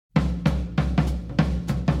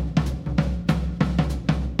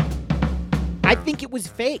I think it was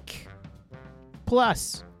fake.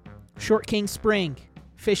 Plus, Short King Spring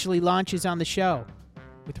officially launches on the show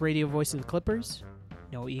with radio voice of the Clippers,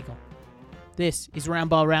 no Eagle. This is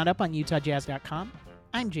Roundball Roundup on UtahJazz.com.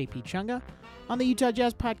 I'm JP Chunga on the Utah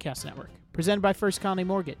Jazz Podcast Network, presented by First Colony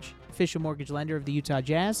Mortgage, official mortgage lender of the Utah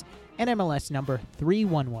Jazz, and MLS number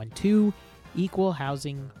 3112, equal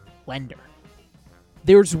housing lender.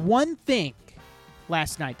 There's one thing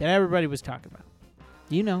last night that everybody was talking about.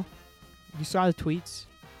 You know, you saw the tweets,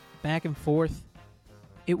 back and forth.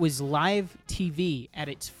 It was live TV at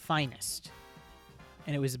its finest,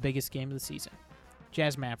 and it was the biggest game of the season.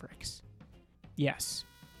 Jazz Mavericks. Yes,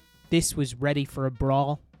 this was ready for a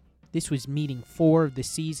brawl. This was meeting 4 of the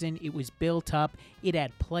season. It was built up. It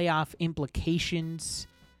had playoff implications.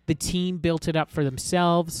 The team built it up for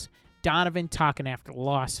themselves. Donovan talking after the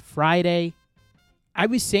loss Friday. I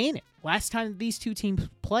was saying it. Last time these two teams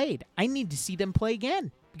played, I need to see them play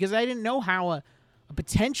again because I didn't know how a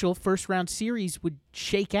potential first-round series would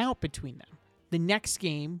shake out between them. The next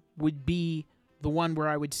game would be the one where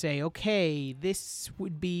I would say, okay, this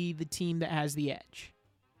would be the team that has the edge.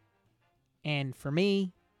 And for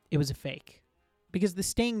me, it was a fake because the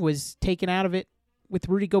sting was taken out of it with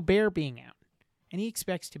Rudy Gobert being out. And he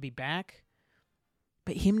expects to be back.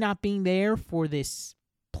 But him not being there for this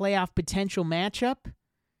playoff potential matchup,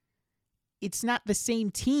 it's not the same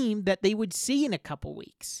team that they would see in a couple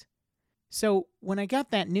weeks. So when I got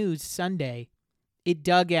that news Sunday, it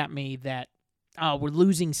dug at me that, we're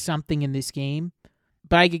losing something in this game.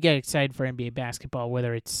 But I could get excited for NBA basketball,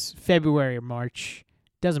 whether it's February or March.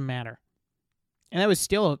 Doesn't matter. And that was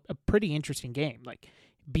still a pretty interesting game. Like,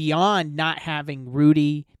 beyond not having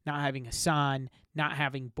Rudy, not having Hassan, not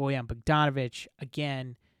having Bojan Bogdanovic,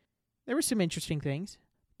 again, there were some interesting things.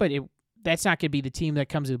 But that's not going to be the team that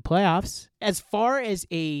comes to the playoffs. As far as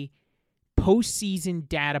a postseason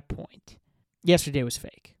data point, yesterday was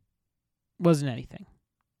fake. Wasn't anything.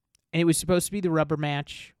 And it was supposed to be the rubber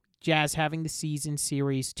match. Jazz having the season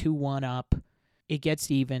series 2-1 up. It gets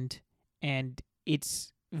evened. And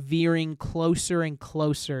it's veering closer and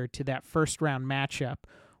closer to that first-round matchup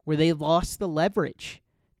where they lost the leverage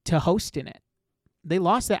to host in it. They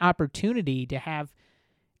lost the opportunity to have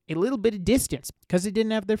a little bit of distance because they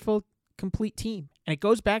didn't have their full, complete team. And it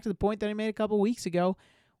goes back to the point that I made a couple weeks ago.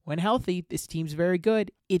 When healthy, this team's very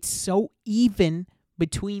good. It's so even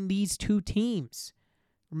between these two teams.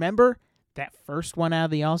 Remember that first one out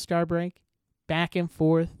of the All-Star break? Back and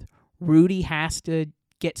forth. Rudy has to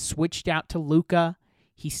get switched out to Luka.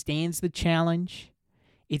 He stands the challenge.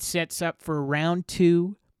 It sets up for round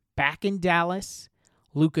 2 back in Dallas.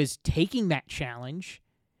 Luka's taking that challenge,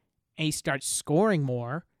 and he starts scoring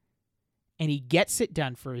more, and he gets it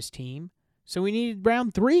done for his team. So we needed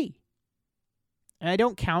round 3. And I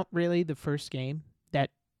don't count, really, the first game,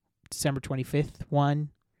 that December 25th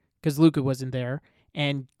one, because Luka wasn't there,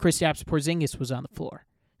 and Kristaps Porzingis was on the floor.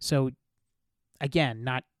 So, again,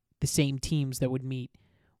 not the same teams that would meet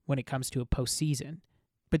when it comes to a postseason.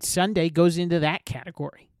 But Sunday goes into that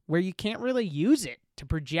category, where you can't really use it to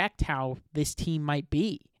project how this team might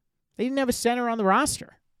be. They didn't have a center on the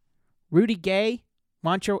roster. Rudy Gay,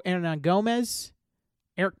 Juancho Hernangomez,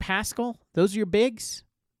 Eric Paschall, those are your bigs.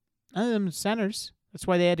 None of them are centers. That's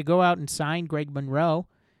why they had to go out and sign Greg Monroe,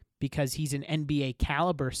 because he's an NBA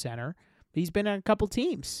caliber center. But he's been on a couple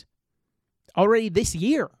teams. Already this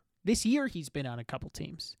year. This year he's been on a couple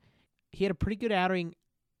teams. He had a pretty good outing.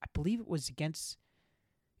 I believe it was against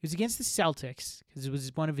the Celtics, because it was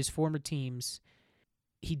one of his former teams.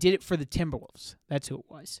 He did it for the Timberwolves. That's who it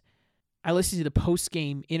was. I listened to the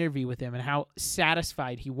post-game interview with him and how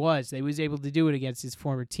satisfied he was that he was able to do it against his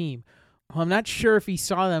former team. Well, I'm not sure if he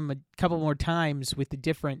saw them a couple more times with the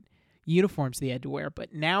different uniforms they had to wear,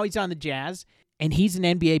 but now he's on the Jazz, and he's an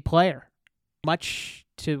NBA player. Much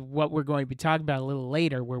to what we're going to be talking about a little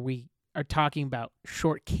later, where we are talking about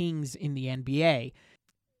short kings in the NBA.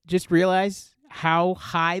 Just realize how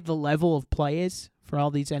high the level of play is for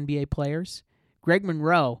all these NBA players. Greg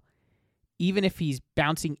Monroe, even if he's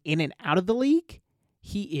bouncing in and out of the league,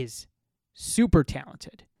 he is super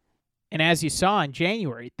talented. And as you saw in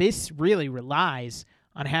January, this really relies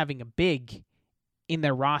on having a big in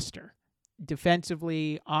their roster.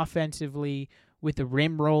 Defensively, offensively, with the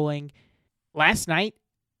rim rolling. Last night,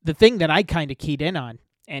 the thing that I kind of keyed in on,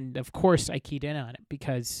 and of course I keyed in on it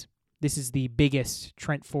because this is the biggest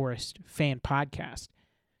Trent Forrest fan podcast.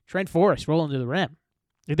 Trent Forrest rolling to the rim.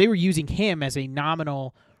 They were using him as a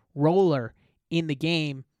nominal roller in the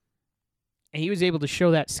game, and he was able to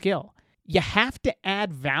show that skill. You have to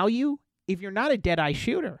add value if you're not a dead-eye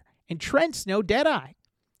shooter, and Trent's no dead-eye.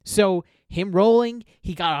 So him rolling,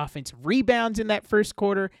 he got offensive rebounds in that first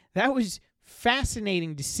quarter. That was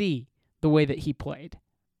fascinating to see the way that he played.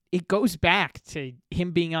 It goes back to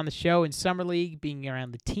him being on the show in Summer League, being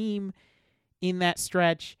around the team in that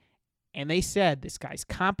stretch. And they said, this guy's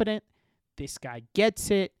competent. This guy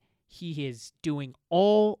gets it. He is doing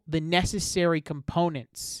all the necessary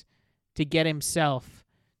components to get himself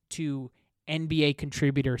to NBA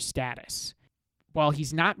contributor status. While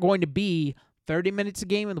he's not going to be 30 minutes a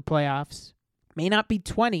game in the playoffs, may not be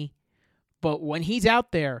 20, but when he's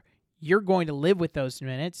out there, you're going to live with those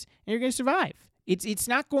minutes and you're going to survive. It's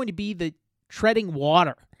not going to be the treading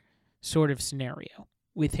water sort of scenario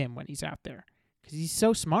with him when he's out there because he's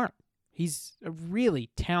so smart. He's a really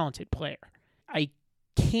talented player. I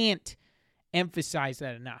can't emphasize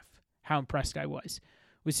that enough, how impressed I was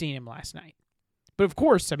with seeing him last night. But of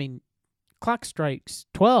course, I mean, clock strikes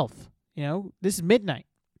 12. This is midnight.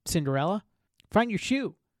 Cinderella, find your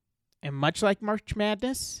shoe. And much like March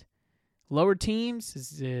Madness, lower teams, as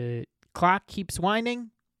the clock keeps winding,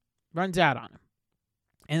 runs out on them.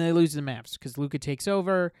 And they lose the Mavs because Luka takes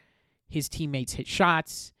over, his teammates hit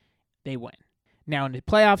shots, they win. Now, in the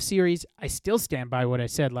playoff series, I still stand by what I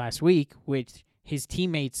said last week, which his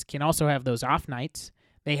teammates can also have those off nights.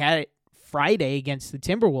 They had it Friday against the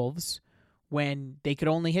Timberwolves when they could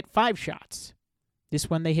only hit 5 shots. This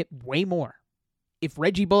one, they hit way more. If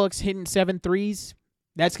Reggie Bullock's hitting 7 threes,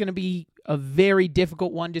 that's going to be a very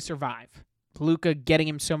difficult one to survive. Luka getting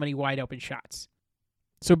him so many wide open shots.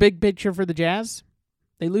 So big picture for the Jazz,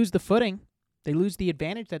 they lose the footing. They lose the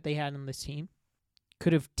advantage that they had on this team.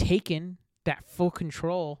 Could have taken that full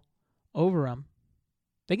control over them.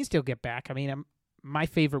 They can still get back. I mean, my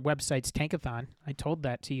favorite website's Tankathon. I told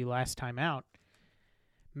that to you last time out.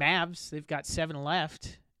 Mavs, they've got 7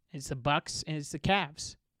 left. It's the Bucks and it's the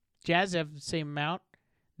Cavs. Jazz have the same amount.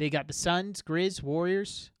 They got the Suns, Grizz,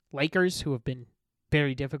 Warriors, Lakers, who have been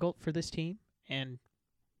very difficult for this team and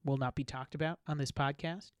will not be talked about on this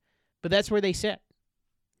podcast. But that's where they sit.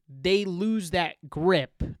 They lose that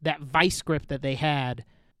grip, that vice grip that they had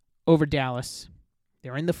over Dallas.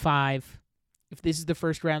 They're in the 5. If this is the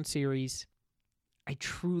first round series, I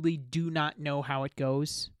truly do not know how it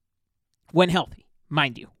goes. When healthy,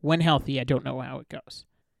 mind you. When healthy, I don't know how it goes.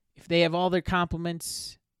 If they have all their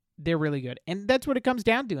complements, they're really good. And that's what it comes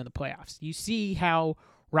down to in the playoffs. You see how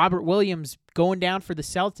Robert Williams going down for the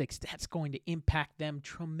Celtics, that's going to impact them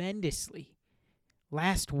tremendously.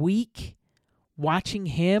 Last week, watching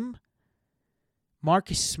him,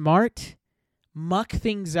 Marcus Smart, muck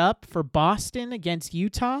things up for Boston against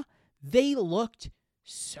Utah, they looked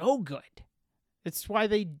so good. That's why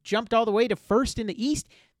they jumped all the way to first in the East.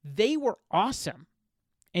 They were awesome.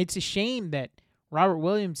 And it's a shame that Robert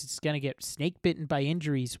Williams is going to get snake bitten by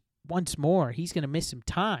injuries once more. He's going to miss some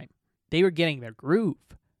time. They were getting their groove.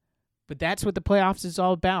 But that's what the playoffs is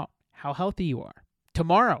all about, how healthy you are.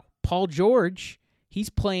 Tomorrow, Paul George, he's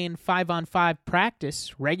playing 5-on-5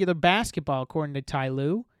 practice, regular basketball, according to Ty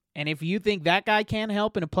Lue. And if you think that guy can't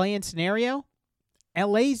help in a play-in scenario,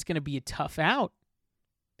 LA's going to be a tough out.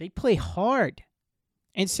 They play hard.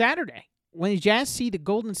 And Saturday, when the Jazz see the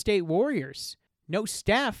Golden State Warriors, no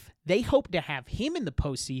Steph, they hope to have him in the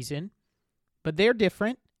postseason, but they're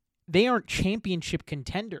different. They aren't championship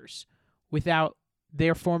contenders without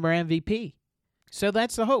their former MVP. So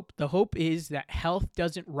that's the hope. The hope is that health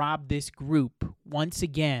doesn't rob this group once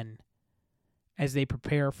again as they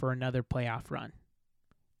prepare for another playoff run.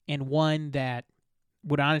 And one that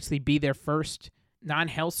would honestly be their first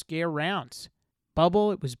non-health scare rounds.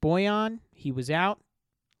 Bubble, it was Bojan. He was out.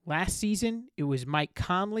 Last season, it was Mike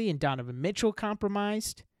Conley and Donovan Mitchell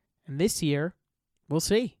compromised. And this year, we'll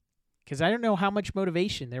see. Because I don't know how much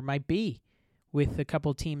motivation there might be with a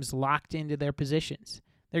couple teams locked into their positions.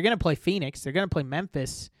 They're going to play Phoenix. They're going to play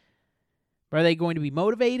Memphis. But are they going to be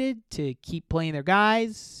motivated to keep playing their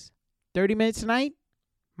guys 30 minutes a night?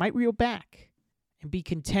 Might reel back and be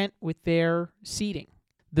content with their seeding.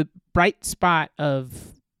 The bright spot of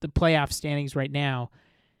the playoff standings right now,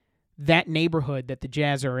 that neighborhood that the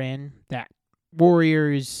Jazz are in, that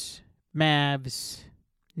Warriors, Mavs,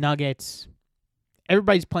 Nuggets,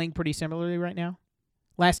 everybody's playing pretty similarly right now.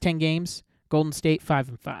 Last 10 games, Golden State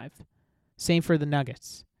 5-5. Same for the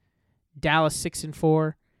Nuggets. Dallas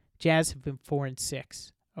 6-4. Jazz have been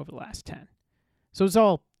 4-6 over the last 10. So it's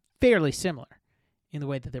all fairly similar in the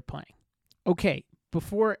way that they're playing. Okay,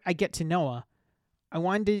 before I get to Noah, I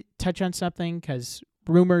wanted to touch on something because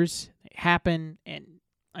rumors happen, and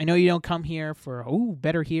I know you don't come here for,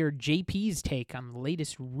 better hear JP's take on the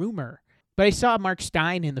latest rumor. But I saw Mark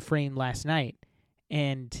Stein in the frame last night,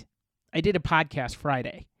 and I did a podcast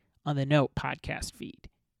Friday on the Note podcast feed.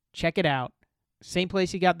 Check it out. Same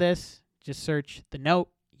place you got this. Just search The Note,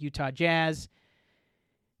 Utah Jazz.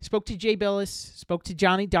 Spoke to Jay Billis, spoke to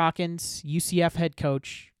Johnny Dawkins, UCF head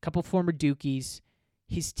coach, a couple former Dukies,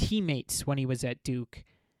 his teammates when he was at Duke,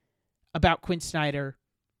 about Quinn Snyder,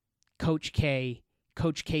 Coach K,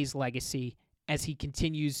 Coach K's legacy as he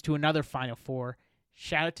continues to another Final Four.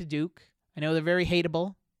 Shout out to Duke. I know they're very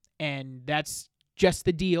hateable, and that's just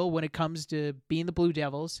the deal when it comes to being the Blue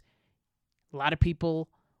Devils. A lot of people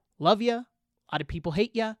love you. A lot of people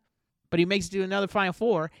hate you. But he makes it to another Final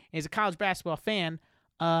Four. And as a college basketball fan,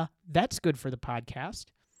 that's good for the podcast.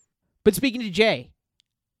 But speaking to Jay,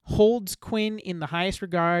 holds Quinn in the highest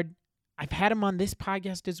regard. I've had him on this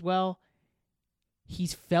podcast as well.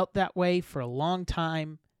 He's felt that way for a long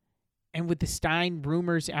time. And with the Stein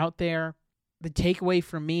rumors out there, the takeaway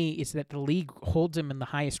for me is that the league holds him in the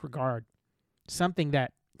highest regard. Something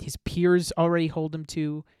that his peers already hold him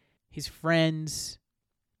to, his friends,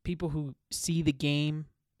 people who see the game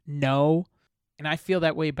know. And I feel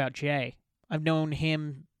that way about Jay. I've known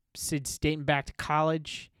him since dating back to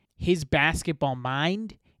college. His basketball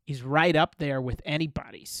mind is right up there with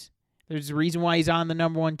anybody's. There's a reason why he's on the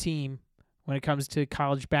number one team when it comes to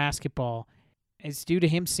college basketball. It's due to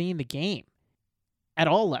him seeing the game at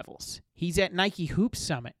all levels. He's at Nike Hoop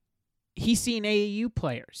Summit. He's seeing AAU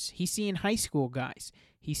players. He's seeing high school guys.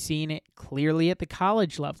 He's seeing it clearly at the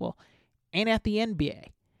college level and at the NBA.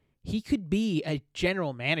 He could be a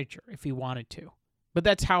general manager if he wanted to. But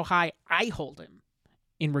that's how high I hold him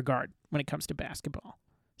in regard when it comes to basketball.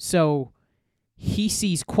 So he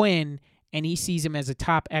sees Quinn and he sees him as a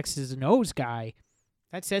top X's and O's guy.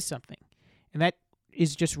 That says something. And that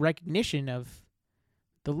is just recognition of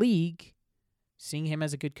the league seeing him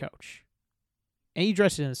as a good coach. And he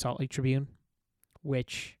addressed it in the Salt Lake Tribune,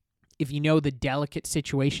 which, if you know the delicate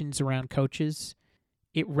situations around coaches,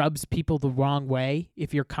 it rubs people the wrong way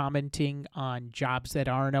if you're commenting on jobs that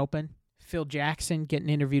aren't open. Phil Jackson getting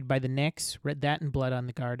interviewed by the Knicks, read that in Blood on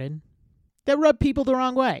the Garden. That rubbed people the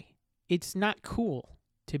wrong way. It's not cool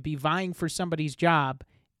to be vying for somebody's job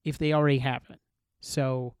if they already have it.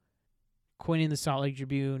 So, Quinn in the Salt Lake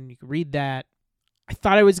Tribune, you can read that. I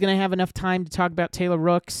thought I was going to have enough time to talk about Taylor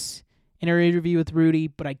Rooks in our interview with Rudy,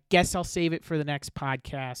 but I guess I'll save it for the next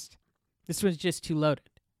podcast. This one's just too loaded.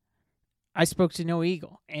 I spoke to Noah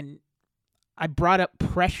Eagle, and I brought up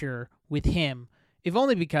pressure with him, if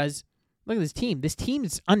only because, look at this team. This team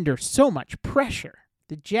is under so much pressure.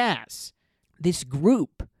 The Jazz, this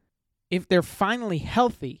group, if they're finally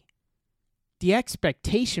healthy, the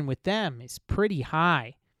expectation with them is pretty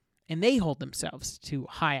high, and they hold themselves to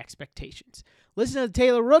high expectations. Listen to the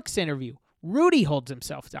Taylor Rooks interview. Rudy holds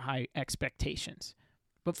himself to high expectations.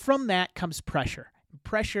 But from that comes pressure.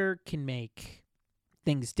 Pressure can make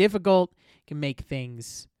things difficult, can make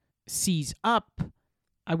things seize up.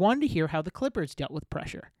 I wanted to hear how the Clippers dealt with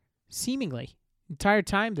pressure. Seemingly, the entire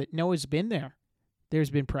time that Noah's been there, there's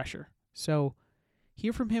been pressure. So,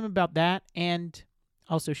 hear from him about that and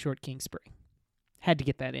also Short King Spring. Had to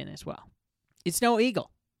get that in as well. It's Noah Eagle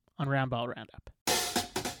on Roundball Roundup.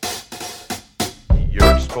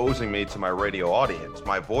 You're exposing me to my radio audience.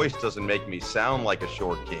 My voice doesn't make me sound like a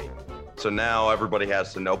short king. So now everybody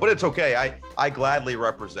has to know. But it's okay. I gladly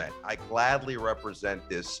represent. I gladly represent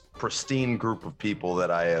this pristine group of people that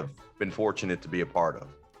I have been fortunate to be a part of.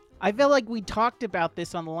 I feel like we talked about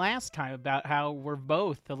this on the last time, about how we're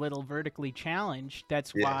both a little vertically challenged.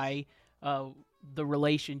 That's why the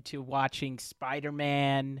relation to watching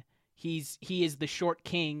Spider-Man, he is the short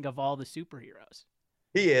king of all the superheroes.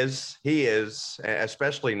 He is,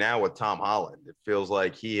 especially now with Tom Holland. It feels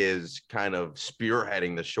like he is kind of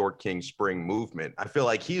spearheading the Short King Spring movement. I feel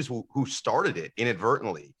like he's who started it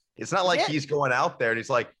inadvertently. It's not like he's going out there and he's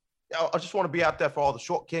like, oh, I just want to be out there for all the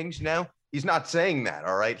Short Kings now. He's not saying that,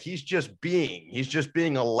 all right? He's just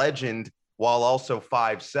being a legend while also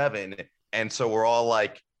 5'7". And so we're all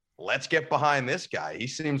like, let's get behind this guy. He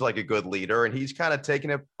seems like a good leader, and he's kind of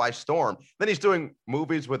taking it by storm. Then he's doing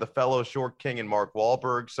movies with a fellow Short King and Mark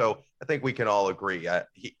Wahlberg. So I think we can all agree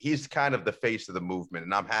he's kind of the face of the movement,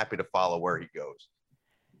 and I'm happy to follow where he goes.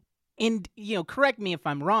 And, correct me if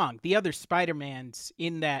I'm wrong. The other Spider-Mans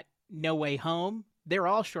in that No Way Home, they're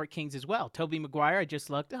all Short Kings as well. Tobey Maguire, I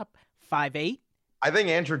just looked up, 5'8". I think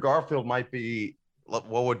Andrew Garfield might be, what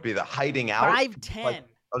would be the hiding out? 5'10". Like,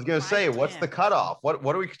 I was going to say, what's the cutoff? What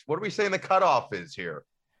are we saying the cutoff is here?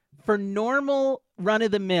 For normal run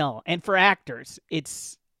of the mill and for actors,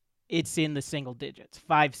 it's in the single digits,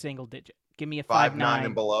 5 single digit. Give me a 5'9"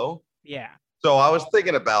 and below. Yeah. So I was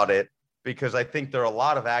thinking about it because I think there are a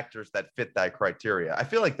lot of actors that fit that criteria. I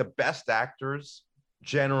feel like the best actors,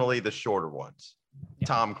 generally the shorter ones. Yeah.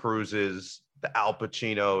 Tom Cruise's, the Al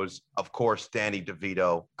Pacinos, of course, Danny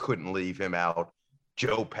DeVito, couldn't leave him out.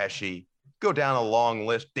 Joe Pesci. go down a long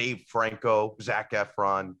list. Dave Franco, Zac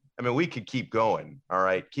Efron. I mean, we could keep going. All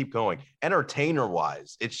right, keep going. Entertainer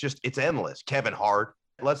wise, it's endless. Kevin Hart.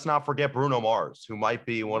 Let's not forget Bruno Mars, who might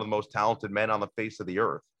be one of the most talented men on the face of the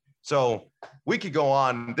earth. So we could go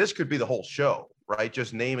on. This could be the whole show, right?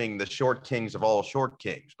 Just naming the short kings of all short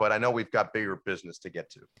kings. But I know we've got bigger business to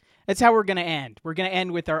get to. That's how we're going to end. We're going to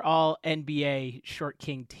end with our all NBA short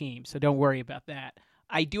king team. So don't worry about that.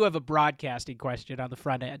 I do have a broadcasting question on the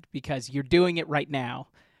front end because you're doing it right now.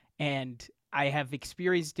 And I have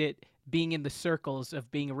experienced it being in the circles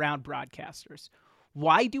of being around broadcasters.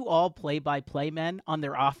 Why do all play-by-play men on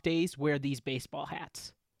their off days wear these baseball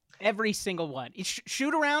hats? Every single one. It's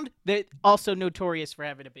shoot around, they're also notorious for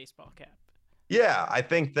having a baseball cap. Yeah, I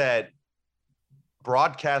think that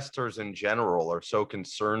broadcasters in general are so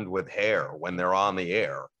concerned with hair when they're on the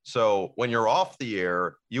air. So when you're off the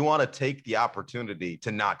air, you want to take the opportunity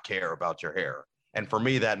to not care about your hair. And for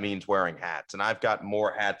me, that means wearing hats. And I've got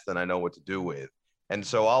more hats than I know what to do with. And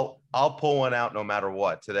so I'll pull one out no matter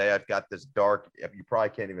what. Today I've got this dark, you probably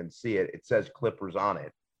can't even see it. It says Clippers on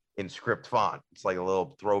it in script font. It's like a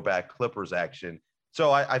little throwback Clippers action.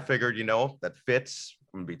 So I figured, that fits.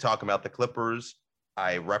 I'm going to be talking about the Clippers.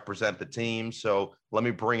 I represent the team. So let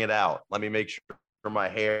me bring it out. Let me make sure my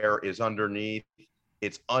hair is underneath.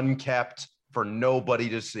 It's unkept for nobody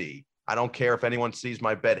to see. I don't care if anyone sees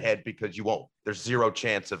my bed head because you won't. There's zero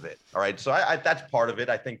chance of it. All right. So I that's part of it.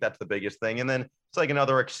 I think that's the biggest thing. And then it's like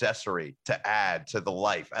another accessory to add to the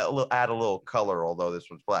life. Add a little color, although this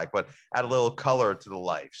one's black, but add a little color to the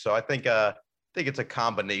life. So I think it's a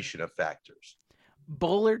combination of factors.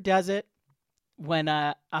 Bowler does it. When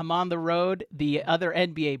I'm on the road, the other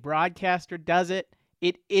NBA broadcaster does it.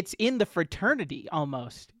 It's in the fraternity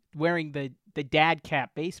almost, wearing the dad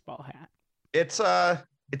cap baseball hat. It's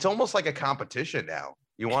almost like a competition now.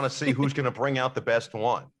 You want to see who's going to bring out the best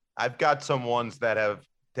one. I've got some ones that have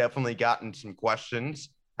definitely gotten some questions.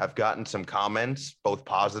 I've gotten some comments, both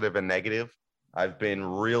positive and negative. I've been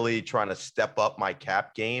really trying to step up my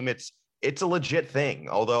cap game. It's a legit thing.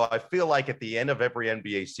 Although I feel like at the end of every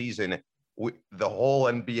NBA season, the whole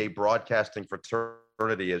NBA broadcasting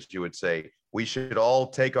fraternity, as you would say, we should all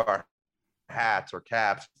take our hats or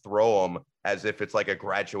caps, throw them as if it's like a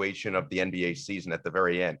graduation of the NBA season at the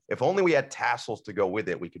very end. If only we had tassels to go with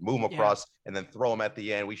it, we could move them across and then throw them at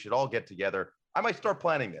the end. We should all get together. I might start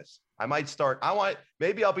planning this.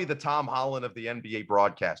 Maybe I'll be the Tom Holland of the NBA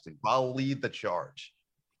broadcasting. I'll lead the charge.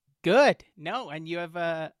 Good. No, and you have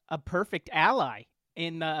a perfect ally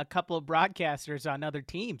in a couple of broadcasters on other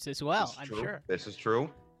teams as well, I'm sure. This is true.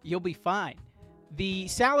 You'll be fine. The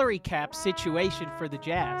salary cap situation for the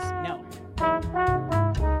Jazz, no.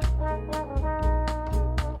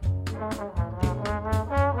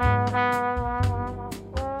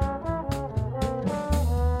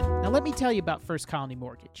 Now let me tell you about First Colony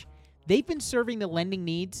Mortgage. They've been serving the lending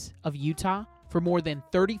needs of Utah for more than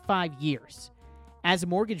 35 years. As a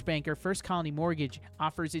mortgage banker, First Colony Mortgage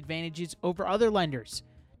offers advantages over other lenders.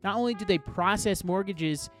 Not only do they process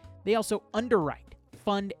mortgages, they also underwrite,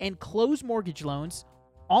 fund, and close mortgage loans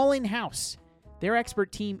all in-house. Their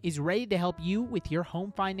expert team is ready to help you with your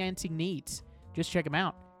home financing needs. Just check them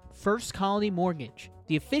out. First Colony Mortgage,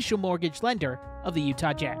 the official mortgage lender of the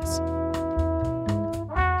Utah Jazz.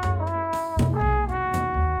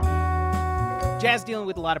 Jazz dealing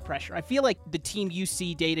with a lot of pressure. I feel like the team you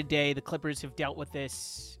see day to day, the Clippers have dealt with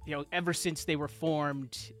this, ever since they were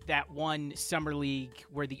formed. That one summer league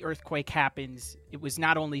where the earthquake happens, it was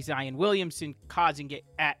not only Zion Williamson causing it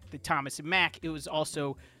at the Thomas and Mack, it was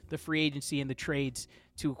also the free agency and the trades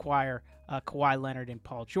to acquire Kawhi Leonard and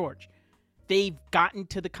Paul George. They've gotten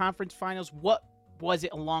to the conference finals. What was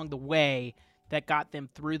it along the way that got them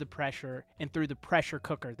through the pressure and through the pressure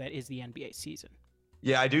cooker that is the NBA season?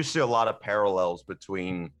 Yeah, I do see a lot of parallels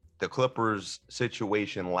between the Clippers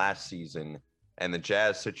situation last season and the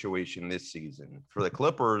Jazz situation this season. For the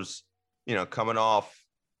Clippers, coming off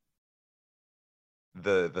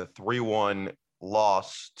the 3-1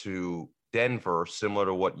 loss to Denver, similar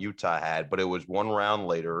to what Utah had, but it was one round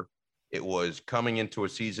later. It was coming into a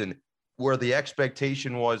season where the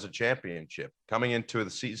expectation was a championship, coming into the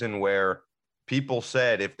season where people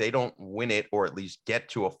said if they don't win it or at least get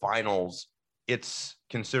to a finals, it's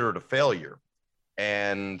considered a failure.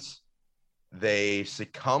 And they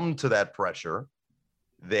succumb to that pressure.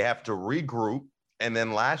 They have to regroup. And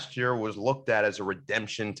then last year was looked at as a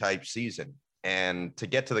redemption type season. And to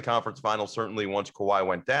get to the conference final, certainly once Kawhi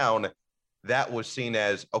went down, that was seen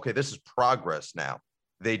as, okay, this is progress now.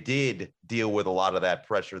 They did deal with a lot of that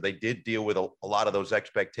pressure. They did deal with a lot of those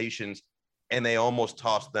expectations, and they almost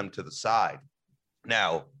tossed them to the side.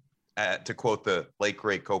 Now, to quote the late,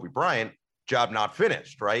 great Kobe Bryant, job not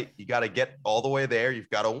finished, right? You got to get all the way there. You've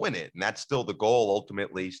got to win it. And that's still the goal.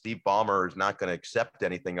 Ultimately, Steve Ballmer is not going to accept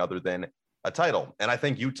anything other than a title. And I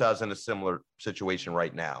think Utah's in a similar situation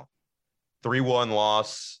right now. 3-1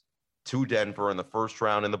 loss to Denver in the first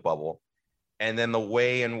round in the bubble. And then the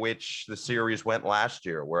way in which the series went last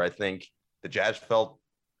year, where I think the Jazz felt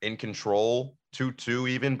in control, 2-2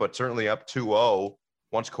 even, but certainly up 2-0.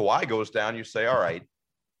 Once Kawhi goes down, you say, all right,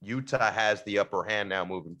 Utah has the upper hand now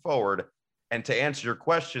moving forward. And to answer your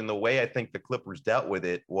question, the way I think the Clippers dealt with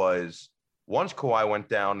it was once Kawhi went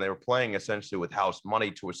down, they were playing essentially with house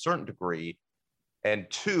money to a certain degree. And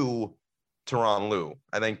two, Tyronn Lue.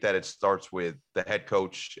 I think that it starts with the head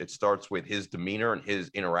coach. It starts with his demeanor and his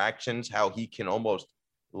interactions, how he can almost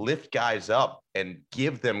lift guys up and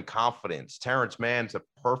give them confidence. Terrence Mann's a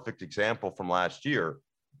perfect example from last year.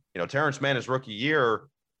 You know, Terrence Mann, his rookie year,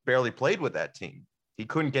 barely played with that team. He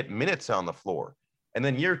couldn't get minutes on the floor. And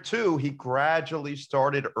then year two, he gradually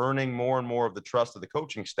started earning more and more of the trust of the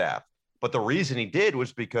coaching staff. But the reason he did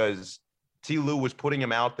was because T. Lue was putting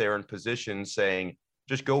him out there in positions saying,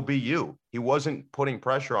 just go be you. He wasn't putting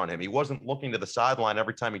pressure on him. He wasn't looking to the sideline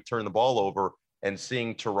every time he turned the ball over and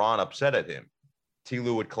seeing Tyronn upset at him. T.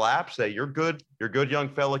 Lue would clap, say, you're good, young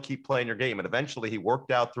fella, keep playing your game. And eventually he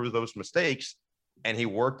worked out through those mistakes and he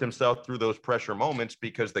worked himself through those pressure moments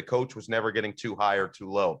because the coach was never getting too high or too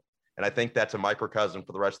low. And I think that's a microcosm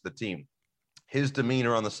for the rest of the team. His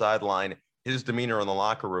demeanor on the sideline, his demeanor in the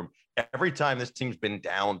locker room, every time this team's been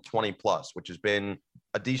down 20 plus, which has been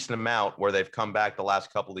a decent amount where they've come back the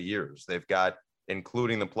last couple of years. They've got,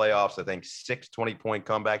 including the playoffs, I think 6 20-point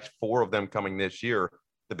comebacks, 4 of them coming this year.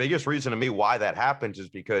 The biggest reason to me why that happens is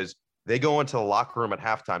because they go into the locker room at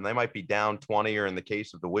halftime. They might be down 20, or in the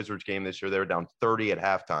case of the Wizards game this year, they were down 30 at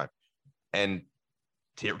halftime. And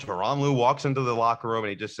Tyronn Lue walks into the locker room and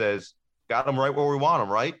he just says, got them right where we want them,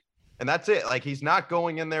 right? And that's it. Like, he's not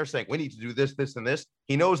going in there saying, we need to do this, this, and this.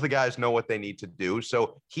 He knows the guys know what they need to do.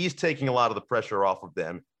 So he's taking a lot of the pressure off of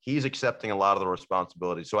them. He's accepting a lot of the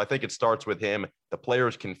responsibility. So I think it starts with him. The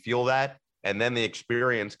players can feel that. And then the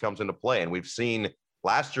experience comes into play. And we've seen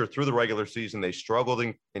last year through the regular season, they struggled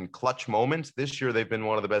in clutch moments. This year, they've been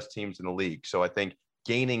one of the best teams in the league. So I think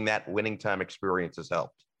gaining that winning time experience has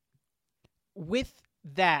helped. With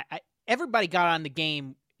that, everybody got on the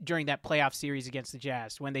game during that playoff series against the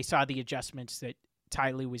Jazz when they saw the adjustments that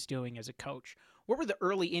Ty Lue was doing as a coach. What were the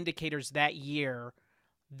early indicators that year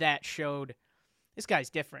that showed this guy's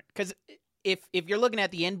different? Because if you're looking at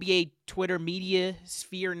the NBA Twitter media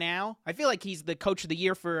sphere now, I feel like he's the coach of the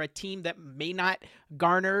year for a team that may not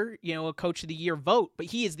garner, a coach of the year vote, but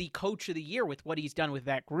he is the coach of the year with what he's done with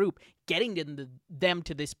that group, getting them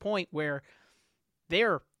to this point where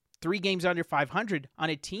they're 3 games under 500 on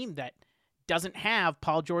a team that doesn't have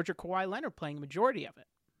Paul George or Kawhi Leonard playing the majority of it.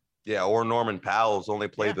 Yeah, or Norman Powell's only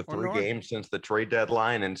played the 3 games since the trade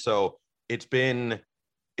deadline. And so it's been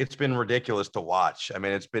ridiculous to watch. I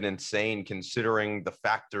mean, it's been insane considering the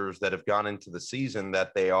factors that have gone into the season,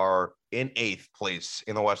 that they are in 8th place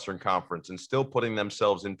in the Western Conference and still putting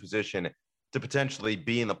themselves in position to potentially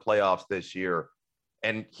be in the playoffs this year.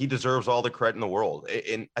 And he deserves all the credit in the world.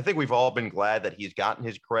 And I think we've all been glad that he's gotten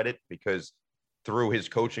his credit, because through his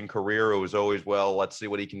coaching career, it was always, well, let's see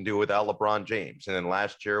what he can do without LeBron James. And then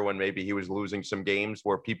last year, when maybe he was losing some games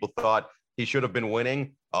where people thought he should have been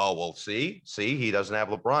winning, oh, well, see, he doesn't have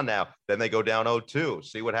LeBron now. Then they go down 0-2.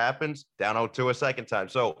 See what happens? Down 0-2 a second time.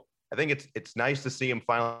 So I think it's nice to see him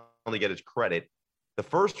finally get his credit. The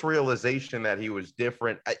first realization that he was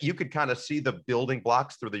different, you could kind of see the building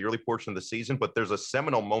blocks through the early portion of the season, but there's a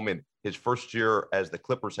seminal moment his first year as the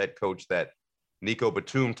Clippers head coach that Nico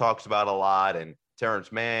Batum talks about a lot, and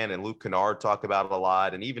Terrence Mann and Luke Kennard talk about it a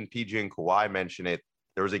lot, and even PG and Kawhi mention it.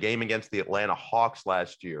 There was a game against the Atlanta Hawks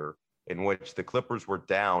last year in which the Clippers were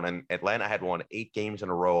down, and Atlanta had won 8 games in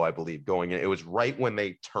a row, I believe, going in. It was right when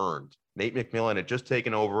they turned. Nate McMillan had just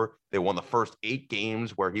taken over. They won the first 8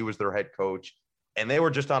 games where he was their head coach, and they were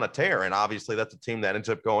just on a tear. And obviously that's a team that ends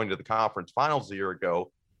up going to the conference finals a year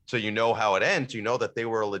ago. So you know how it ends. You know that they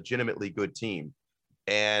were a legitimately good team.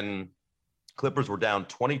 And Clippers were down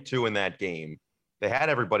 22 in that game. They had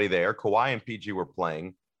everybody there. Kawhi and PG were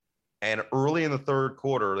playing. And early in the third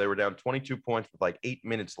quarter, they were down 22 points with like 8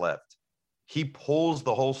 minutes left. He pulls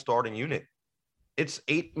the whole starting unit. It's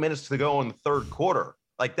 8 minutes to go in the third quarter.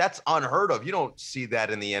 Like, that's unheard of. You don't see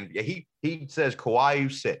that in the NBA. He says, Kawhi, you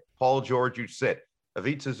sit. Paul George, you sit.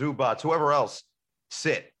 Ivica Zubac, whoever else,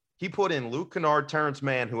 sit. He put in Luke Kennard, Terrence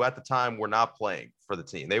Mann, who at the time were not playing for the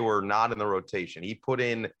team. They were not in the rotation. He put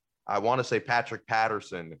in, I want to say, Patrick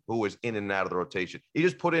Patterson, who was in and out of the rotation. He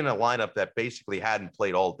just put in a lineup that basically hadn't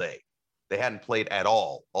played all day. They hadn't played at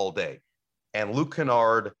all day. and Luke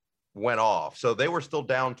Kennard went off. So they were still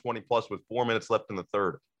down 20 plus with 4 minutes left in the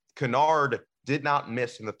third. Kennard did not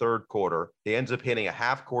miss in the third quarter. He ends up hitting a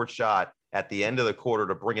half-court shot at the end of the quarter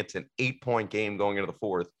to bring it to an 8-point game going into the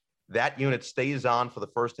fourth. That unit stays on for the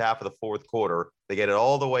first half of the fourth quarter. They get it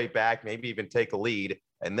all the way back, maybe even take a lead.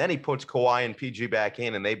 And then he puts Kawhi and PG back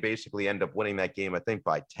in, and they basically end up winning that game, I think,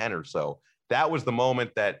 by 10 or so. That was the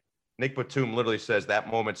moment that Nick Batum literally says that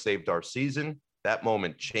moment saved our season. That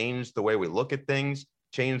moment changed the way we look at things,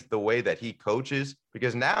 changed the way that he coaches,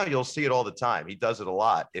 because now you'll see it all the time. He does it a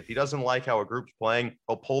lot. If he doesn't like how a group's playing,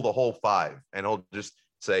 he'll pull the whole five, and he'll just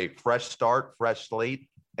say, fresh start, fresh slate.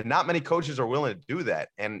 And not many coaches are willing to do that.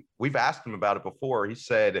 And we've asked him about it before. He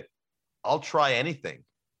said, I'll try anything.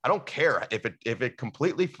 I don't care if it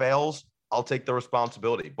completely fails, I'll take the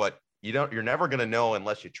responsibility, but you're never going to know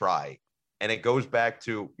unless you try. And it goes back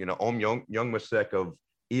to, Om Youngmisek of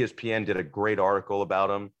ESPN did a great article about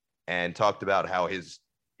him and talked about how his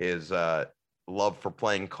love for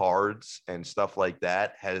playing cards and stuff like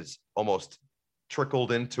that has almost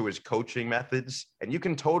trickled into his coaching methods. And you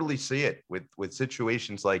can totally see it with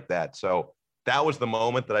situations like that. So that was the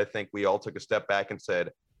moment that I think we all took a step back and said,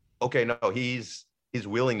 okay, no, he's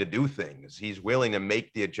willing to do things. He's willing to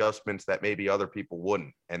make the adjustments that maybe other people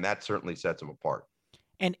wouldn't. And that certainly sets him apart.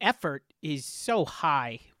 And effort is so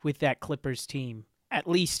high with that Clippers team. At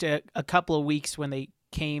least a couple of weeks when they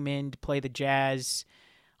came in to play the Jazz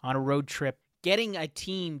on a road trip, getting a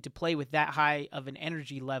team to play with that high of an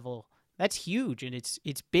energy level, that's huge. And it's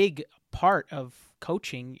big part of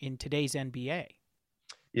coaching in today's NBA.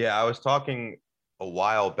 Yeah, I was talking a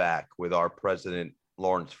while back with our president,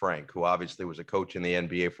 Lawrence Frank, who obviously was a coach in the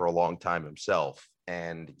NBA for a long time himself.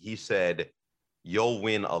 And he said, you'll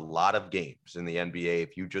win a lot of games in the NBA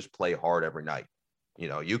if you just play hard every night.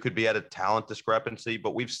 You could be at a talent discrepancy,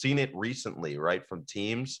 but we've seen it recently, right? From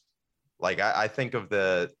teams. Like I think of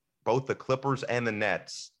both the Clippers and the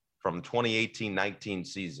Nets from 2018-19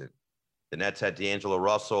 season. The Nets had D'Angelo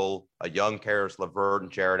Russell, a young Karis LeVert,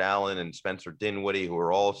 and Jared Allen and Spencer Dinwiddie, who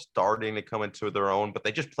are all starting to come into their own, but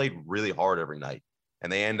they just played really hard every night.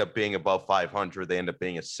 And they end up being above 500. They end up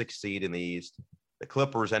being a 6th seed in the East. The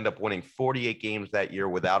Clippers end up winning 48 games that year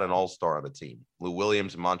without an all-star on the team. Lou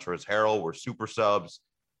Williams and Montrezl Harrell were super subs.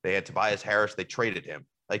 They had Tobias Harris. They traded him.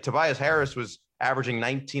 Like Tobias Harris was averaging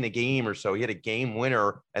 19 a game or so. He had a game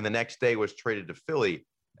winner, and the next day was traded to Philly.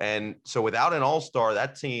 And so without an all-star,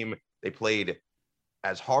 that team, they played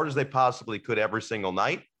as hard as they possibly could every single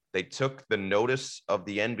night. They took the notice of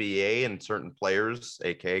the NBA and certain players,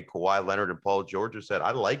 aka Kawhi Leonard and Paul George, who said,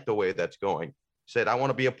 I like the way that's going. Said, I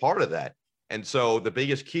want to be a part of that. And so the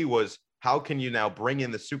biggest key was, how can you now bring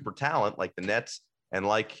in the super talent like the Nets and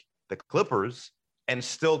like the Clippers and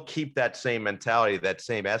still keep that same mentality, that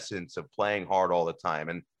same essence of playing hard all the time?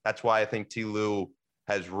 And that's why I think T. Lue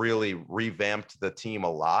has really revamped the team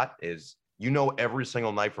a lot, is every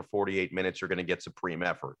single night for 48 minutes, you're going to get supreme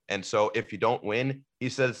effort. And so if you don't win, he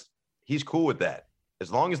says he's cool with that.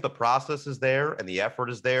 As long as the process is there and the effort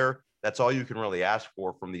is there, that's all you can really ask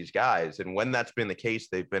for from these guys. And when that's been the case,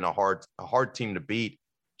 they've been a hard team to beat,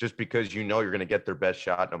 just because you're going to get their best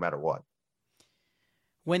shot no matter what.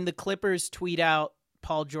 When the Clippers tweet out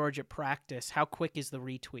Paul George at practice, how quick is the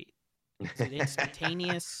retweet? Is it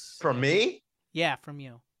instantaneous? From me? Yeah, from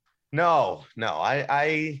you. No.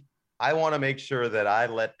 I want to make sure that I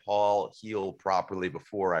let Paul heal properly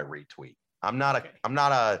before I retweet. I'm not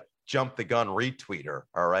a jump the gun retweeter.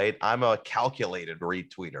 All right. I'm a calculated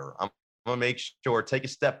retweeter. I'm going to make sure, take a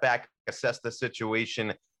step back, assess the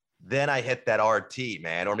situation. Then I hit that RT,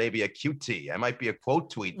 man, or maybe a QT. I might be a quote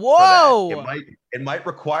tweet. Whoa. For that. It might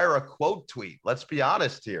require a quote tweet. Let's be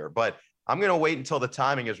honest here, but I'm going to wait until the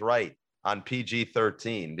timing is right on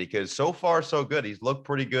PG-13, because so far so good. He's looked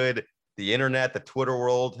pretty good. The internet, the Twitter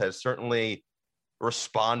world has certainly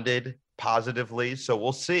responded positively. So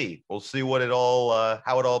we'll see what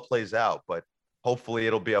how it all plays out, but hopefully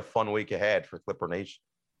it'll be a fun week ahead for Clipper Nation.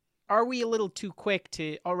 Are we a little too quick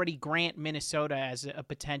to already grant Minnesota as a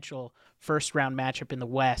potential first round matchup in the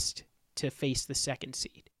West to face the 2nd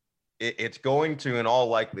seed? It's going to, in all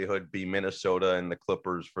likelihood, be Minnesota and the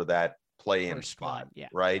Clippers for that play-in spot, yeah.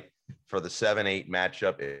 Right? For the 7-8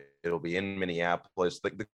 matchup, it'll be in Minneapolis.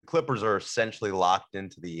 The Clippers are essentially locked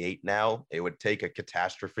into the 8 now. It would take a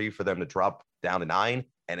catastrophe for them to drop down to 9,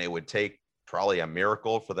 and it would take probably a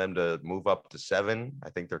miracle for them to move up to 7. I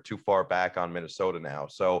think they're too far back on Minnesota now.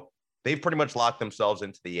 So they've pretty much locked themselves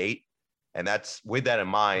into the 8. And that's, with that in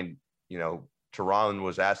mind, Teron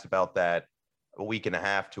was asked about that a week and a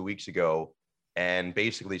half, 2 weeks ago. and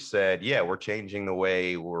basically said, yeah, we're changing the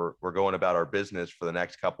way we're going about our business for the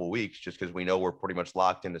next couple of weeks, just because we know we're pretty much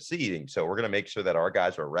locked into seeding. So we're going to make sure that our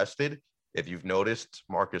guys are rested. If you've noticed,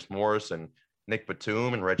 Marcus Morris and Nick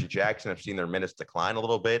Batum and Reggie Jackson have seen their minutes decline a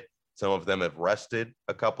little bit. Some of them have rested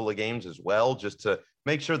a couple of games as well, just to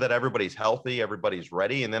make sure that everybody's healthy, everybody's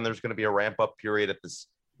ready. And then there's going to be a ramp up period at this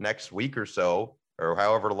next week or so, or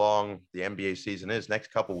however long the NBA season is,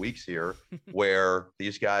 next couple weeks here, where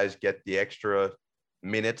these guys get the extra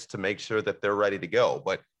minutes to make sure that they're ready to go.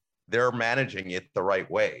 But they're managing it the right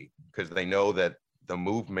way because they know that the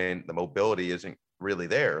movement, the mobility isn't really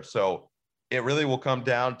there. So it really will come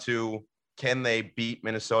down to, can they beat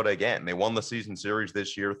Minnesota again? They won the season series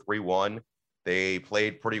this year 3-1. They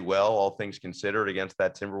played pretty well, all things considered, against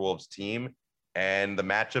that Timberwolves team. And the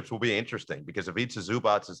matchups will be interesting because Ivica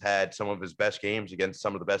Zubac has had some of his best games against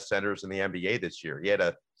some of the best centers in the NBA this year. He had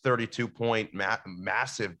a 32-point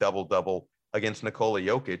massive double-double against Nikola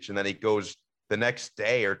Jokic, and then he goes the next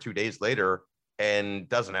day or 2 days later and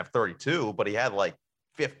doesn't have 32, but he had like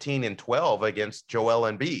 15 and 12 against Joel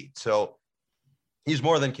Embiid. So he's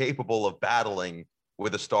more than capable of battling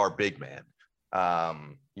with a star big man.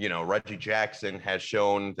 Reggie Jackson has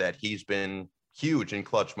shown that he's been huge in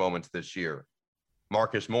clutch moments this year.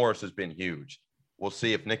 Marcus Morris has been huge. We'll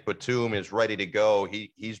see if Nick Batum is ready to go.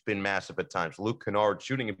 He's been massive at times. Luke Kennard's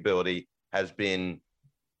shooting ability has been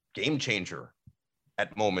game changer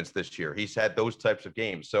at moments this year. He's had those types of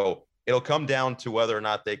games. So it'll come down to whether or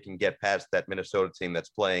not they can get past that Minnesota team that's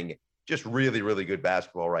playing just really, really good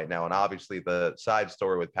basketball right now. And obviously the side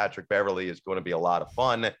story with Patrick Beverley is going to be a lot of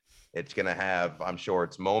fun. It's going to have, I'm sure,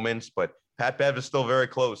 its moments, but Pat Bev is still very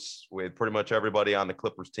close with pretty much everybody on the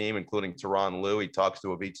Clippers team, including Tyronn Lue. He talks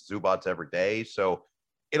to Ivica Zubac every day. So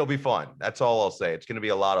it'll be fun. That's all I'll say. It's going to be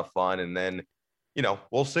a lot of fun. And then,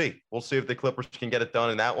 we'll see. We'll see if the Clippers can get it done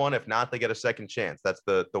in that one. If not, they get a second chance. That's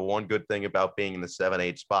the one good thing about being in the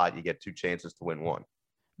 7-8 spot. You get two chances to win one.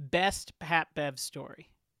 Best Pat Bev story.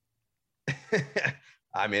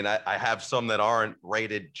 I mean, I have some that aren't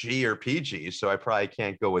rated G or PG, so I probably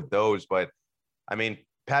can't go with those. But, I mean,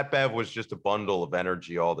 Pat Bev was just a bundle of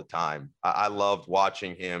energy all the time. I loved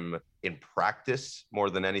watching him in practice more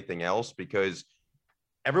than anything else because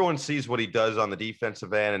everyone sees what he does on the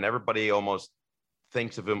defensive end, and everybody almost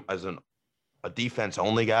thinks of him as a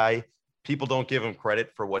defense-only guy. People don't give him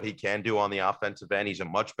credit for what he can do on the offensive end. He's a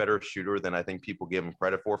much better shooter than I think people give him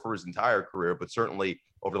credit for his entire career, but certainly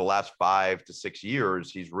over the last 5 to 6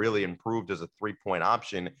 years, he's really improved as a three-point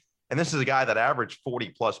option. And this is a guy that averaged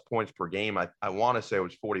 40-plus points per game. I want to say it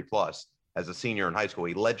was 40-plus as a senior in high school.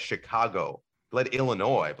 He led Chicago, led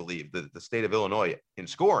Illinois, I believe, the state of Illinois in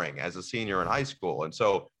scoring as a senior in high school. And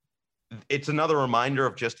so it's another reminder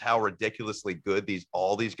of just how ridiculously good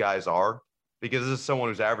all these guys are, because this is someone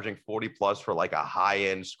who's averaging 40-plus for like a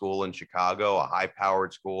high-end school in Chicago, a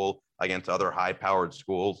high-powered school against other high-powered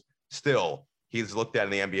schools. Still, he's looked at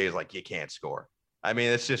in the NBA as like, you can't score. I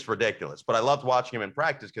mean, it's just ridiculous. But I loved watching him in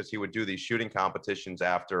practice because he would do these shooting competitions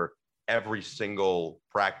after every single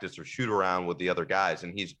practice or shoot around with the other guys.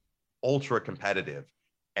 And he's ultra competitive.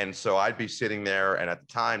 And so I'd be sitting there. And at the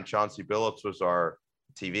time, Chauncey Billups was our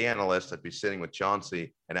TV analyst. I'd be sitting with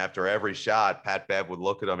Chauncey. And after every shot, Pat Bev would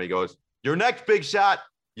look at him. He goes, "You're next, big shot.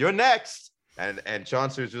 You're next." And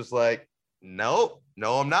Chauncey was just like, no,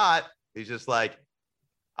 I'm not. He's just like,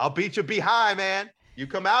 "I'll beat you behind, man. You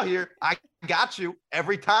come out here. I got you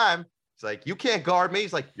every time." It's like, "You can't guard me."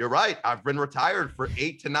 He's like, "You're right. I've been retired for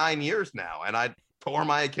 8 to 9 years now, and I tore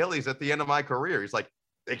my Achilles at the end of my career." He's like,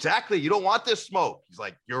 "Exactly. You don't want this smoke." He's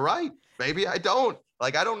like, "You're right. Maybe I don't.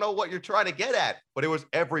 Like, I don't know what you're trying to get at." But it was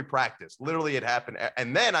every practice. Literally, it happened.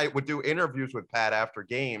 And then I would do interviews with Pat after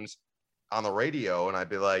games on the radio, and I'd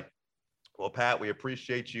be like, "Well, Pat, we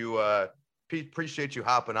appreciate you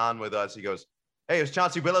hopping on with us." He goes, "Hey, is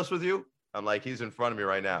Chauncey Billups with you?" I'm like, "He's in front of me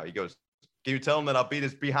right now." He goes, "Can you tell him that I'll beat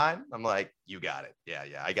his behind?" I'm like, "You got it.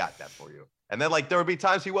 Yeah, I got that for you." And then like there would be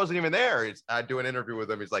times he wasn't even there. I'd do an interview with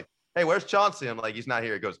him. He's like, "Hey, where's Chauncey?" I'm like, "He's not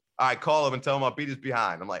here." He goes, "All right, call him and tell him I'll beat his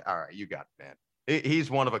behind." I'm like, "All right, you got it, man." He's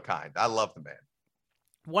one of a kind. I love the man.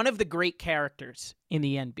 One of the great characters in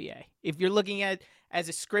the NBA. If you're looking at as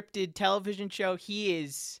a scripted television show,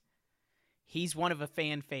 he's one of a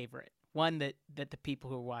fan favorite. One that the people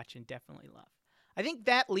who are watching definitely love. I think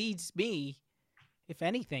that leads me, if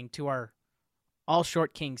anything, to our All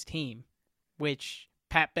Short Kings team, which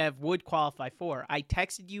Pat Bev would qualify for. I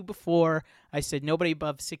texted you before. I said nobody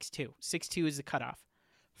above 6'2". 6'2" is the cutoff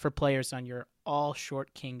for players on your All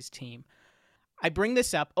Short Kings team. I bring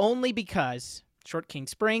this up only because Short King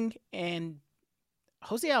Spring, and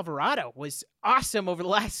Jose Alvarado was awesome over the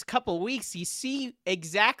last couple of weeks. You see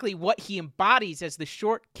exactly what he embodies as the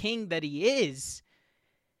short king that he is.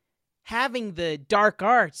 Having the dark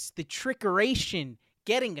arts, the trickeration,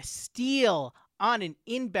 getting a steal on an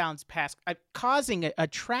inbounds pass, causing a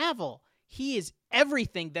travel. He is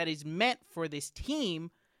everything that is meant for this team,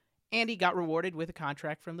 and he got rewarded with a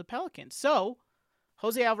contract from the Pelicans. So,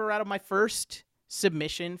 Jose Alvarado, my first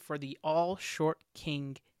submission for the all short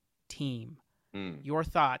king team. Your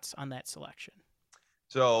thoughts on that selection?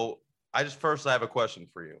 So I have a question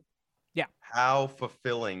for you. Yeah. How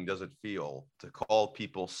fulfilling does it feel to call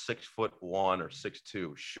people 6'1" or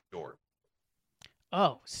 6'2" short?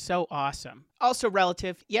 Oh, so awesome. Also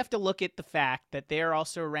relative. You have to look at the fact that they're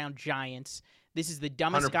also around giants. This is the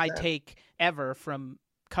dumbest 100%. guy take ever from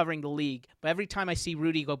covering the league. But every time I see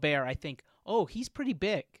Rudy Gobert, I think, oh, he's pretty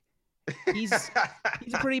big. He's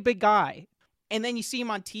a pretty big guy. And then you see him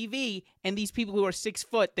on TV, and these people who are 6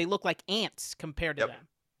 foot, they look like ants compared to them.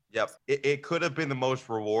 Yep. It could have been the most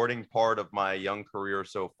rewarding part of my young career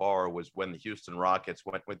so far was when the Houston Rockets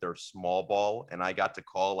went with their small ball, and I got to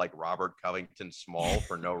call like Robert Covington small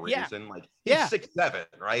for no reason. Like he's 6'7",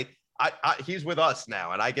 right? He's with us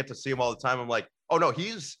now, and I get to see him all the time. I'm like, oh no,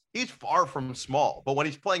 he's far from small. But when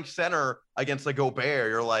he's playing center against the Gobert,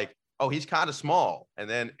 you're like, oh, he's kind of small. And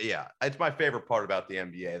then it's my favorite part about the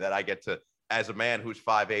NBA that I get to, as a man who's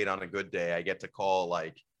 5'8" on a good day, I get to call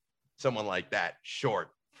like someone like that short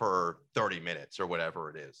for 30 minutes or whatever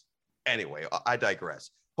it is. Anyway, I digress.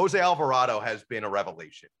 Jose Alvarado has been a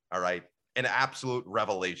revelation, all right? An absolute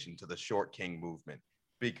revelation to the short king movement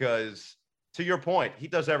because, to your point, he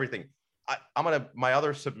does everything. My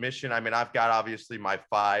other submission, I mean, I've got obviously my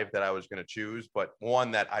 5 that I was going to choose, but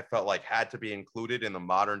one that I felt like had to be included in the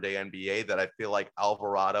modern day NBA that I feel like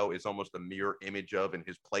Alvarado is almost a mirror image of in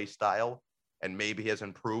his play style and maybe has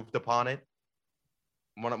improved upon it.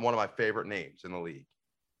 One of my favorite names in the league,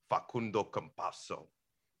 Facundo Campasso.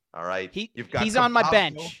 All right. He's Campasso, on my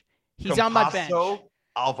bench. He's on my bench.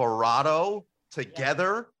 Alvarado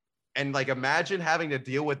together. And like, imagine having to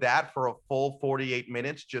deal with that for a full 48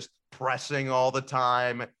 minutes, just pressing all the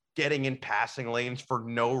time, getting in passing lanes for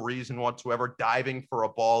no reason whatsoever, diving for a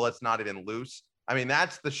ball that's not even loose. I mean,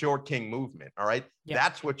 that's the short king movement. All right. Yeah.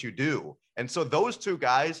 That's what you do. And so those two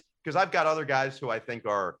guys, because I've got other guys who I think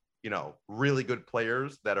are, really good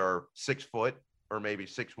players that are 6 foot or maybe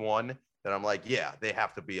 6'1", that I'm like, yeah, they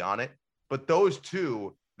have to be on it. But those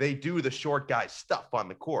two, they do the short guy stuff on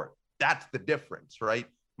the court. That's the difference, right?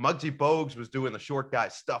 Muggsy Bogues was doing the short guy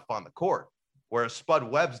stuff on the court, whereas Spud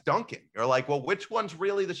Webb's dunking. You're like, well, which one's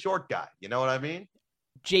really the short guy? You know what I mean?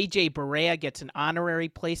 JJ Barea gets an honorary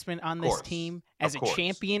placement on this team as a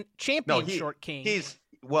champion short king.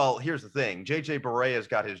 Well, here's the thing. JJ Barea's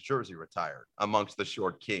got his jersey retired amongst the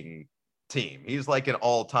short king team. He's like an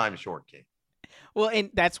all-time short king. Well,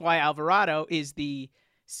 and that's why Alvarado is the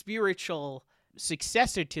spiritual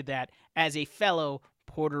successor to that as a fellow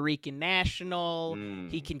Puerto Rican national.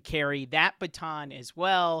 He can carry that baton as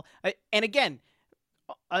well. And again,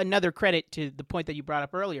 another credit to the point that you brought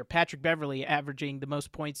up earlier, Patrick Beverley averaging the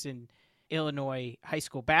most points in Illinois high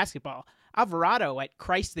school basketball. Alvarado at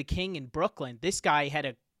Christ the King in Brooklyn, this guy had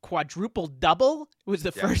a quadruple double, was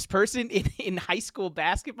the first person in high school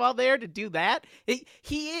basketball there to do that.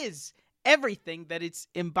 He is everything that it's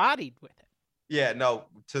embodied with it. Yeah, no,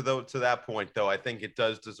 to that point, though, I think it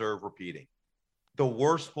does deserve repeating. The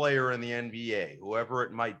worst player in the NBA, whoever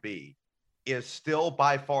it might be, is still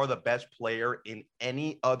by far the best player in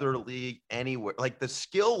any other league anywhere. Like the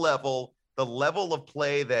skill level, the level of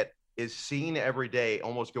play that is seen every day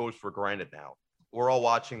almost goes for granted now. We're all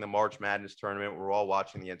watching the March Madness tournament. We're all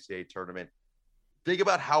watching the NCAA tournament. Think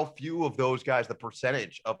about how few of those guys, the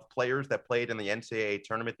percentage of players that played in the NCAA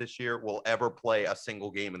tournament this year will ever play a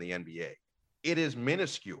single game in the NBA. It is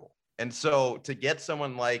minuscule. And so to get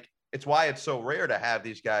someone like, it's why it's so rare to have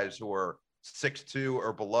these guys who are 6'2"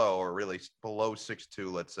 or below, or really below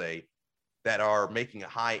 6'2", let's say, that are making a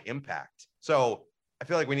high impact. So I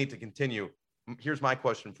feel like we need to continue. Here's my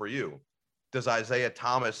question for you. Does Isaiah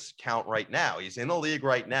Thomas count right now? He's in the league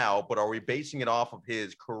right now, but are we basing it off of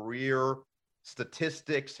his career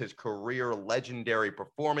statistics, his career legendary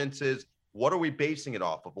performances? What are we basing it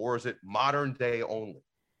off of? Or is it modern day only?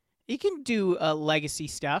 You can do legacy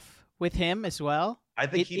stuff with him as well. I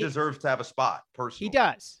think he deserves to have a spot, personally.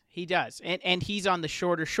 He does. And he's on the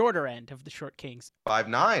shorter end of the short kings.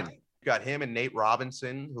 5'9". You got him and Nate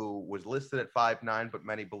Robinson, who was listed at 5'9", but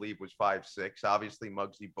many believe was 5'6". Obviously,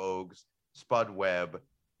 Muggsy Bogues, Spud Webb.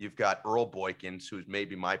 You've got Earl Boykins, who's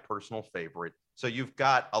maybe my personal favorite. So you've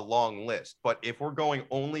got a long list. But if we're going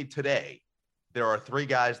only today, there are three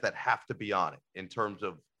guys that have to be on it in terms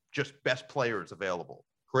of just best players available.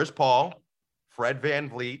 Chris Paul, Fred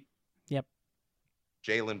VanVleet, Yep.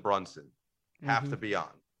 Jalen Brunson have to be on.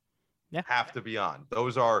 Yeah. Have to be on.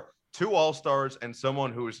 Those are two all-stars and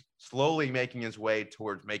someone who's slowly making his way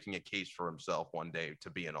towards making a case for himself one day to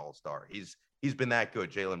be an all-star. He's been that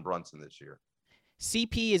good, Jalen Brunson, this year.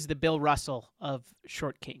 CP is the Bill Russell of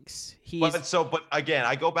short kings. But again,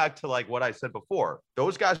 I go back to like what I said before.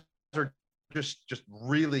 Those guys are just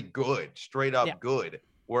really good, straight up good.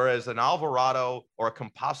 Whereas an Alvarado or a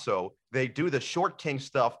Campasso, they do the short king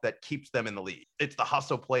stuff that keeps them in the league. It's the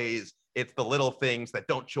hustle plays. It's the little things that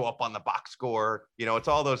don't show up on the box score. You know, it's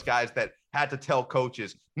all those guys that had to tell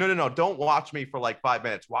coaches, no, don't watch me for like 5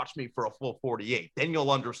 minutes. Watch me for a full 48. Then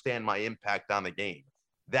you'll understand my impact on the game.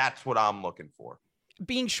 That's what I'm looking for.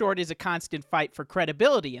 Being short is a constant fight for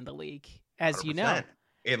credibility in the league, as 100%. You know.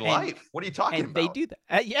 In life. What are you talking about? They do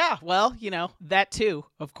that. Yeah, well, you know, that too,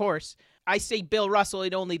 of course. I say Bill Russell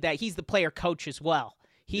in only that he's the player coach as well.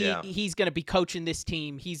 He's going to be coaching this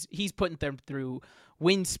team. He's putting them through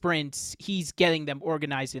wind sprints. He's getting them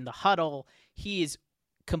organized in the huddle. He is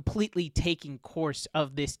completely taking course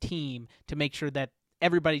of this team to make sure that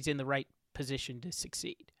everybody's in the right position to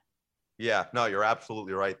succeed. Yeah, no, you're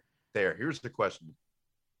absolutely right there. Here's the question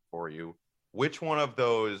for you. Which one of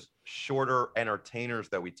those shorter entertainers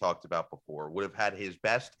that we talked about before would have had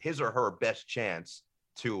his or her best chance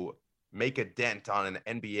to make a dent on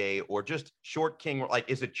an NBA or just short king? Like,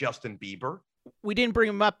 is it Justin Bieber? We didn't bring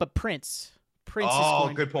him up, but Prince.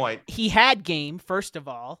 Good point. He had game, first of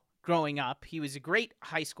all, growing up. He was a great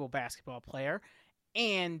high school basketball player,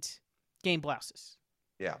 and game blouses.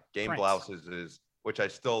 Yeah, game Prince. Blouses is, which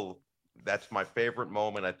that's my favorite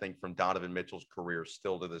moment, I think, from Donovan Mitchell's career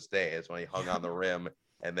still to this day, is when he hung on the rim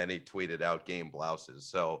and then he tweeted out game Blouses.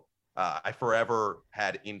 So I forever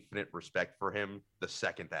had infinite respect for him the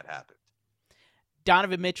second that happened.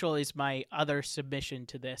 Donovan Mitchell is my other submission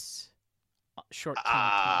to this short king.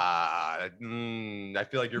 I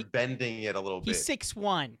feel like you're bending it a little bit. He's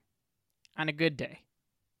 6'1" on a good day.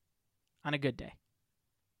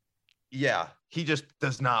 Yeah, he just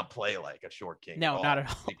does not play like a short king. No, not at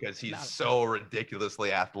all. Because he's so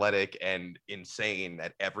ridiculously athletic and insane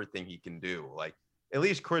at everything he can do. Like, at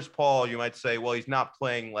least Chris Paul, you might say, well, he's not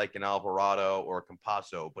playing like an Alvarado or a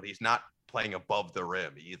Campasso, but he's not playing above the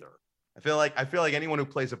rim either. I feel like anyone who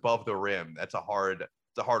plays above the rim, it's a hard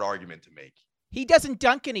argument to make. He doesn't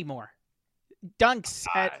dunk anymore. Dunks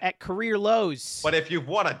at career lows. But if you've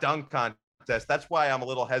won a dunk contest, that's why I'm a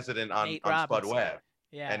little hesitant on Spud Webb.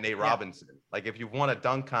 Yeah, and Nate Robinson. Like, if you've won a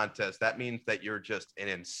dunk contest, that means that you're just an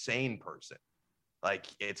insane person. Like,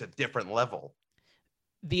 it's a different level.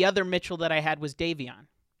 The other Mitchell that I had was Davion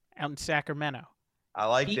out in Sacramento. I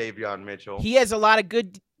like Davion Mitchell. He has a lot of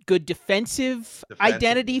good defensive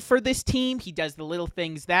identity for this team. He does the little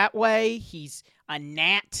things that way. He's a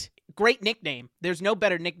Nat. Great nickname. There's no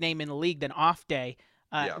better nickname in the league than Off Day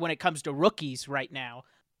when it comes to rookies right now.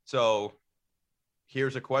 So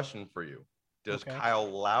here's a question for you. Does Kyle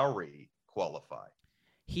Lowry qualify?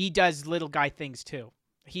 He does little guy things too.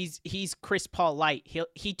 He's Chris Paul light.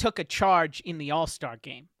 He took a charge in the All-Star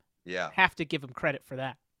game. Yeah. Have to give him credit for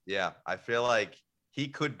that. Yeah. I feel like he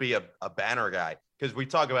could be a banner guy because we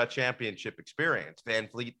talk about championship experience.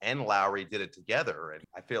 VanVleet and Lowry did it together, and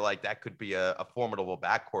I feel like that could be a formidable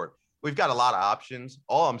backcourt. We've got a lot of options.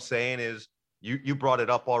 All I'm saying is you brought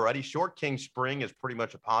it up already. Short King Spring is pretty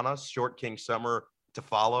much upon us. Short King Summer to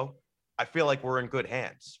follow. I feel like we're in good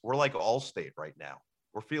hands. We're like Allstate right now.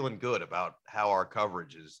 We're feeling good about how our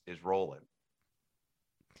coverage is rolling.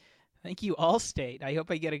 Thank you, Allstate. I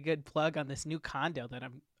hope I get a good plug on this new condo that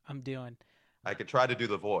I'm doing. I could try to do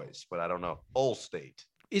the voice, but I don't know. Allstate.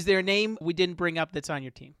 Is there a name we didn't bring up that's on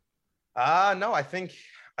your team? No, I think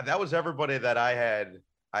that was everybody that I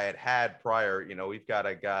had prior. You know, we've got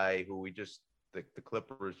a guy who the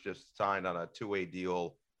Clippers just signed on a 2-way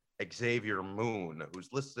deal. Xavier Moon, who's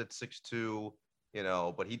listed at 6'2", you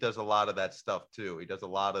know, but he does a lot of that stuff too. He does a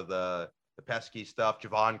lot of the pesky stuff.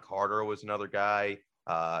 Javon Carter was another guy.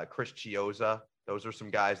 Chris Chiozza. Those are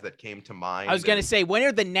some guys that came to mind. I was going to say, when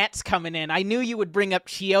are the Nets coming in? I knew you would bring up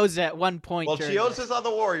Chiozza at one point. Well, Chiozza's on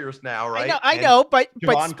the Warriors now, right? I know, but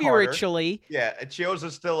spiritually. Carter, yeah,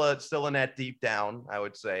 Chiozza's still a net deep down, I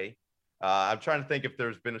would say. I'm trying to think if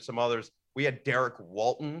there's been some others. We had Derek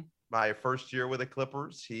Walton. My first year with the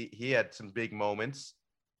Clippers, he had some big moments.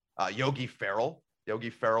 Yogi Ferrell,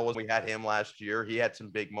 we had him last year. He had some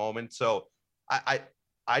big moments. So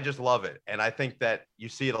I just love it. And I think that you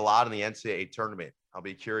see it a lot in the NCAA tournament. I'll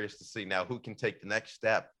be curious to see now who can take the next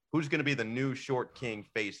step. Who's going to be the new short king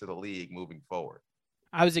face of the league moving forward?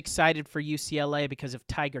 I was excited for UCLA because of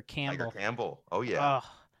Tiger Campbell. Tiger Campbell. Oh yeah.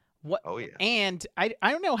 What? Oh yeah. And I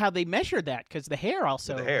don't know how they measured that because the hair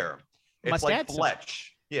also. The hair. It's must like add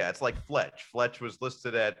Fletch. Yeah, it's like Fletch. Fletch was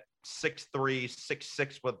listed at 6'3",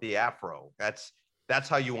 6'6" with the afro. That's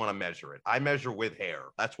how you want to measure it. I measure with hair.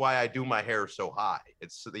 That's why I do my hair so high.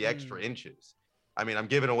 It's the extra inches. I mean, I'm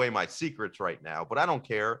giving away my secrets right now, but I don't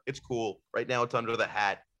care. It's cool. Right now it's under the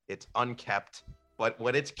hat. It's unkept. But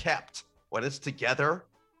when it's kept, when it's together,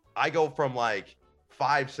 I go from like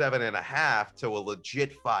 5'7.5" to a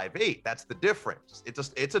legit 5'8". That's the difference.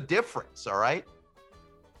 It's a difference, all right?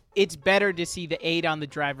 It's better to see the 8 on the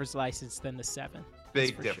driver's license than the 7.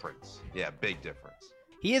 Big difference. Sure. Yeah, big difference.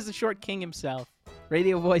 He is the short king himself.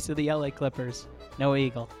 Radio voice of the LA Clippers, Noah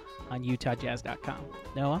Eagle on UtahJazz.com.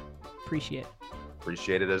 Noah, appreciate it.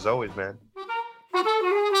 Appreciate it as always, man.